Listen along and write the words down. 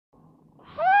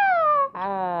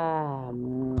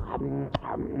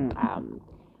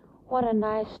What a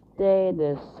nice day.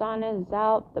 The sun is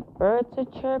out. The birds are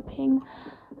chirping.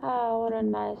 What a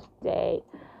nice day.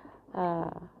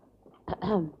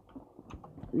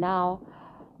 Now,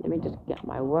 let me just get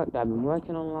my work that I've been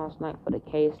working on last night for the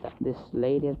case that this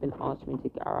lady has been asking me to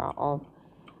get her out of.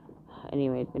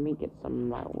 Anyways, let me get some of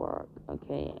my work.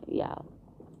 Okay, yeah.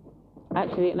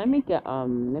 Actually, let me get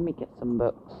some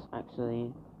books.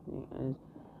 Actually,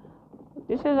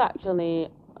 this is actually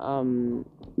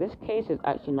this case is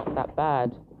actually not that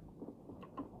bad.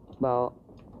 Well,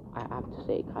 I have to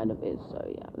say it kind of is. So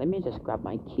yeah, let me just grab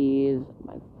my keys,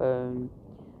 my phone.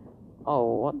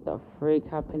 Oh, what the freak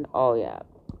happened? Oh yeah,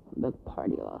 the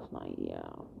party last night. Yeah,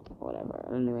 whatever.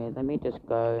 Anyways, let me just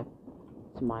go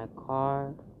to my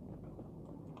car.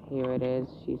 Here it is.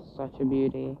 She's such a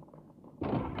beauty.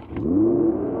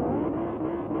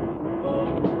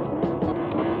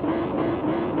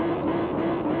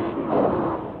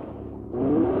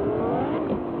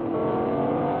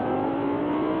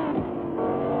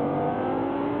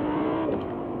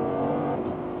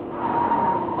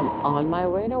 On my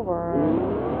way to work.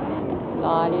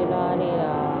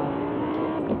 La-di-da-di-da.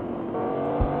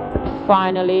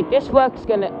 Finally, this work's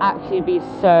gonna actually be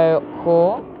so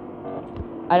cool.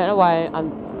 I don't know why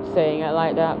I'm saying it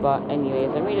like that, but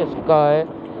anyways, let me just go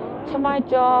to my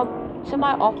job, to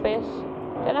my office,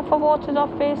 Jennifer Waters'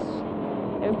 office.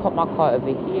 Let me put my car over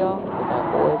here, because I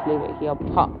always leave it here.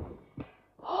 Pop.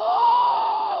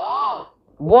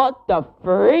 What the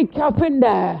freak happened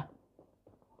there?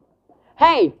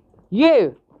 Hey!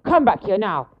 You! Come back here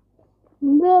now!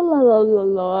 La la la la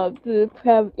la. I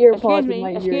have earpods in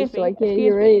my ears, so I can't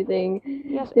hear anything.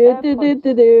 Yes, do.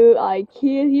 I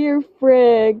can't hear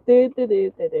frick. Do.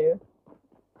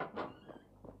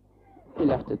 You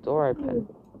left the door open.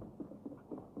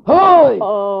 Hey!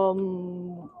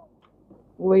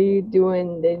 What are you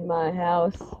doing in my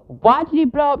house? Why did you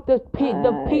blow up the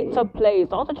pizza place? I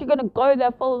thought you were gonna go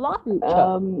there for lunch.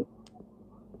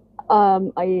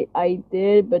 I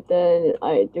did, but then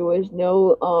there was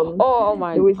no Oh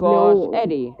my gosh,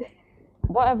 Eddie.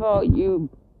 Whatever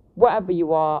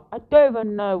you are, I don't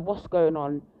even know what's going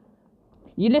on.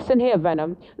 You listen here,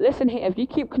 Venom. Listen here. If you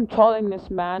keep controlling this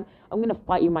man, I'm gonna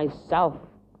fight you myself.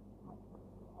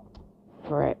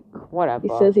 Frick. Whatever.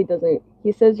 He says he doesn't.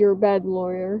 He says you're a bad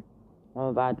lawyer. I'm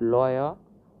a bad lawyer.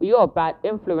 You're a bad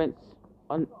influence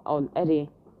on Eddie.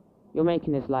 You're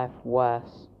making his life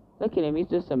worse. Look at him. He's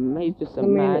just a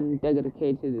man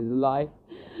dedicated to his life.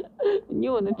 And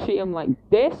you want to treat him like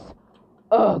this?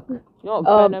 Ugh. You're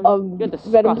Venom. You're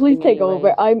disgusting. Venom, please take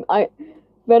anyways. over.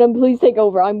 Venom, please take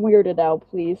over. I'm weirded out.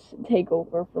 Please take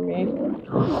over for me.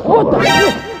 What the?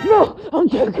 No! I'm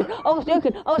joking. I was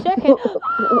joking.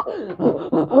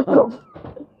 What the?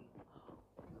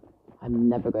 I'm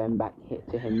never going back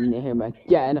to him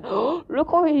again.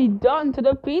 Look what he done to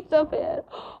the pizza pit.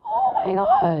 Oh my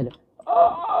god. Look.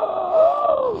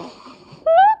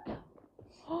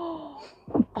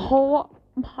 Oh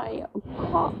my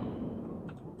god.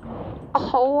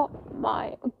 Oh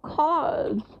my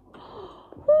god. Look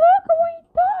what he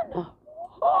done.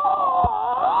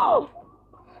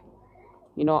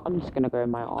 You know what? I'm just gonna go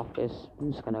in my office.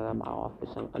 And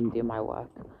do my work.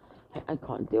 I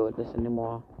can't deal with this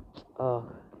anymore. Oh,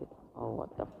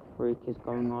 what the freak is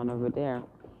going on over there?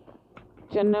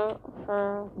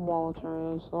 Jennifer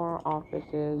Walters, or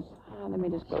offices. Let me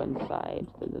just go inside.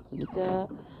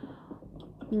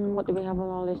 What do we have on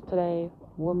our list today?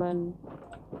 Woman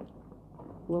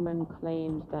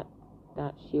claims that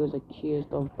she was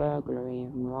accused of burglary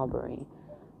and robbery.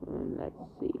 Let's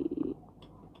see.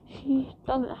 She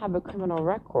doesn't have a criminal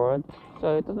record,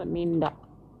 so it doesn't mean that.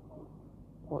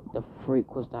 What the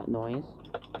freak was that noise?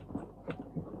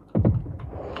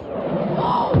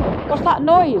 What's that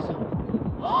noise?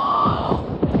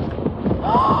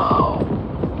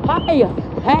 Hey!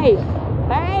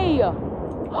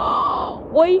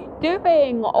 What are you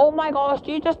doing? Oh my gosh,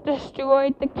 you just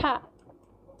destroyed the cat.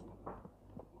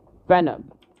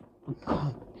 Venom.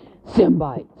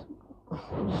 Symbite.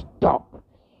 Stop.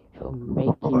 You're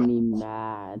making me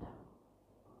mad.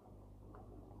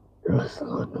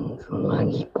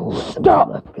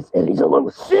 Stop! Because Eddie's a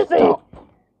little sissy! Stop!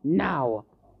 Now!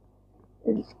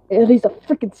 Eddie's a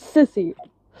freaking sissy!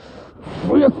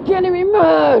 You're getting me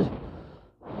mad!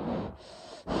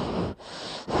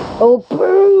 Oh,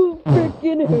 boo!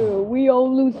 Freaking who? We all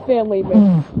lose family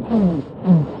members.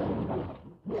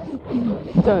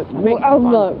 Don't make I'm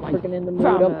fun not of my freaking in the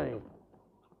family. mood.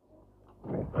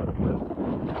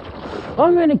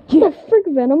 I'm gonna What get. the frick,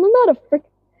 Venom? I'm not a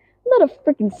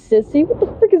freaking sissy. What the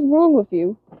frick is wrong with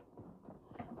you?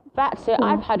 That's it.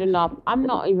 I've had enough. I'm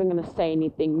not even gonna say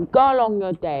anything. Go along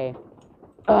your day.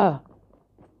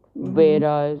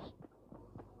 Weirdos.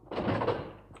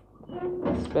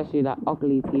 Especially that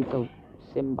ugly piece of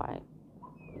Symbite.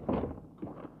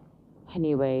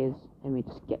 Anyways, let me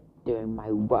just get doing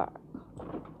my work.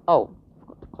 Oh,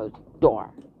 forgot to close the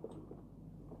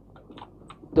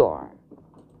door.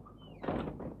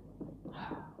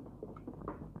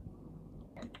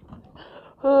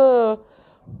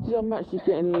 I'm actually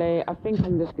getting late. I think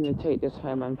I'm just gonna take this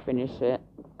home and finish it.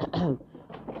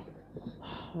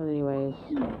 Anyways,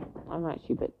 I'm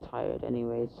actually a bit tired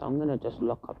anyways, so I'm gonna just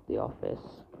lock up the office.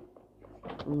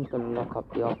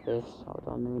 Hold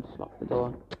on, let me just lock the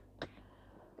door.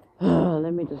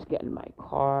 Let me just get in my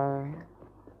car.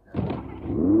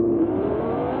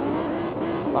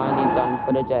 Finally done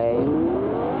for the day.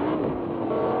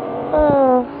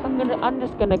 I'm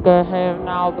just gonna go home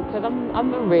now because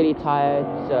I'm really tired,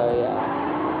 so yeah.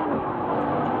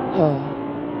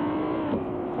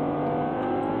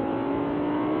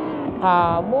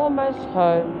 I'm almost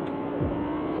home.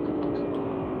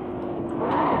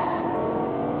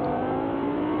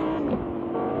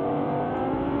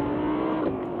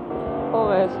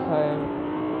 Almost home.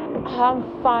 I'm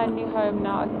finally home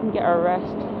now. I can get a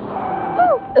rest.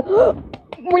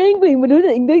 Wait, why is my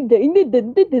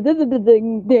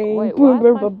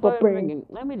phone ringing?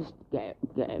 Let me just get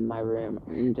in my room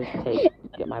and just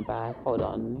get my bag. Hold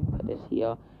on, put this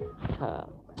here.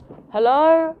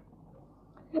 Hello?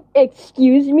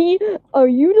 Excuse me, are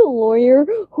you the lawyer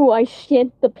who I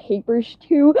sent the papers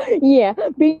to? Yeah,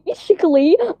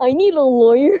 basically, I need a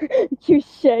lawyer to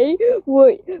say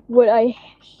what I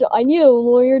need a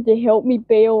lawyer to help me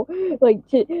bail, like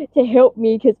to help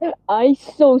me, because I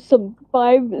sold some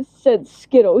 5-cent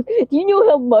Skittles. Do you know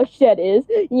how much that is?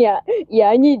 Yeah,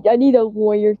 I need a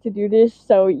lawyer to do this.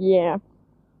 So yeah.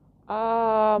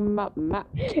 And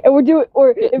we're doing,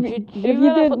 or if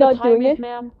you're not doing it,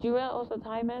 ma'am. Do you realize what the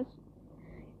time is?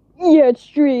 Yeah, it's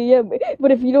true. Yeah,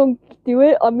 but if you don't do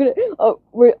it, I'm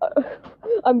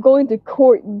going to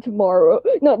court tomorrow.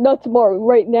 Not tomorrow.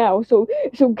 Right now. So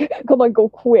come on, go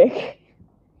quick.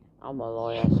 I'm a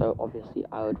lawyer, so obviously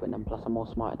I would win, and plus I'm more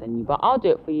smarter than you. But I'll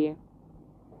do it for you.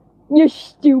 You're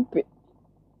stupid.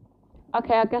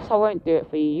 Okay, I guess I won't do it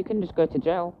for you. You can just go to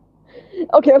jail.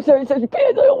 Okay, I'm sorry, Pants.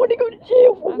 I don't want to go to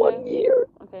jail for 1 year.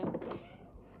 Okay.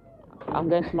 I'm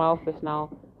going to my office now.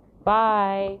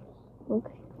 Bye.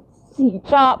 Okay. See.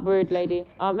 Shut up, rude lady.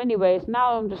 Anyways,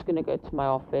 now I'm just gonna go to my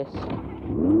office.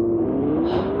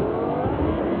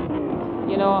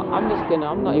 You know, I'm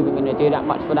not even gonna do that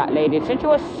much for that lady. Since she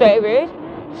was so rude,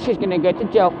 she's gonna go to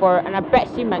jail for it, and I bet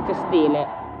she meant to steal it.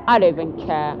 I don't even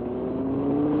care.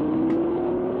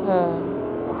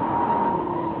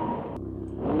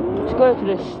 Let's go to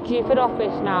the stupid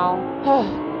office now.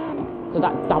 So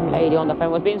that dumb lady on the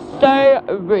phone was being so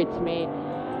rude to me.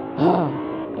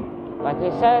 Like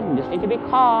I said, you just need to be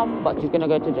calm, but she's gonna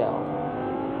go to jail.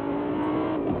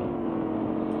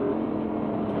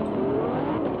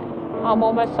 I'm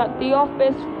almost at the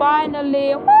office,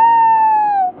 finally. Woo!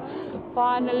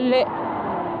 Finally.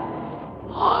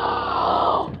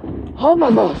 Oh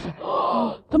my gosh!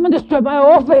 Someone destroyed my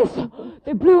office!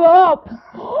 They blew it up!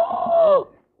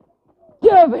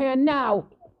 Get over here now!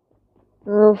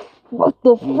 What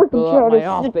the frick are you trying to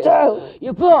sit down?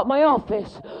 You blew up my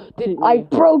office, didn't you? I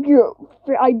broke your.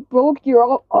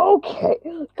 Okay,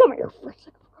 come here for a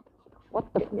second.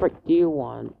 What the frick do you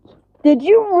want? Did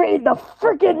you read the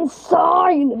frickin'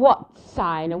 sign? What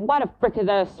sign? And why the frick is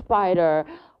there a spider?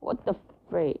 What the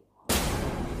frick?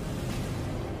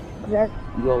 You're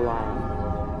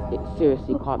lying. It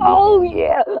seriously can't be him. Oh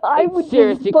yeah, I would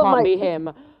seriously can't be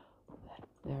him.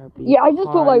 Yeah, I just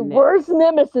put my worst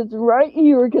nemesis right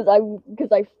here because I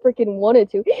freaking wanted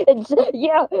to. And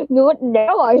yeah, no,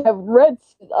 now I have red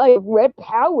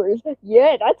powers.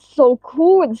 Yeah, that's so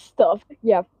cool and stuff.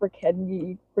 Yeah,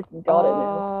 you freaking got it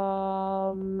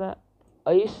now.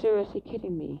 Are you seriously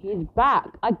kidding me? He's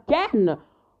back again.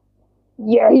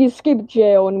 Yeah, he escaped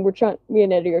jail, and me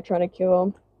and Eddie are trying to kill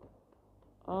him.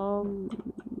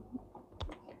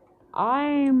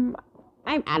 I'm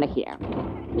out of here.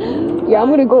 Yeah, I'm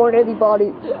gonna go on Eddie's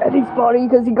body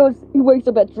because he wakes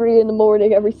up at 3 in the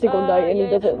morning every single night and he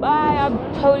doesn't. Bye, I'm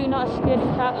totally not scared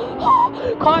of cat.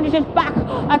 Carnage is back.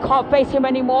 I can't face him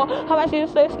anymore. I'm actually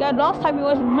so scared. Last time he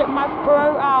was ripped my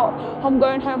throat out. I'm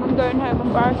going home. I'm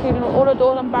barricading all the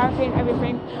doors. I'm barricading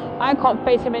everything. I can't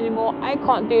face him anymore. I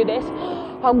can't do this.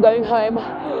 I'm going home.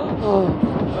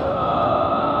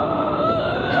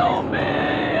 Help me.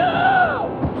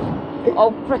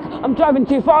 Oh, frick, I'm driving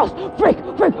too fast! Frick!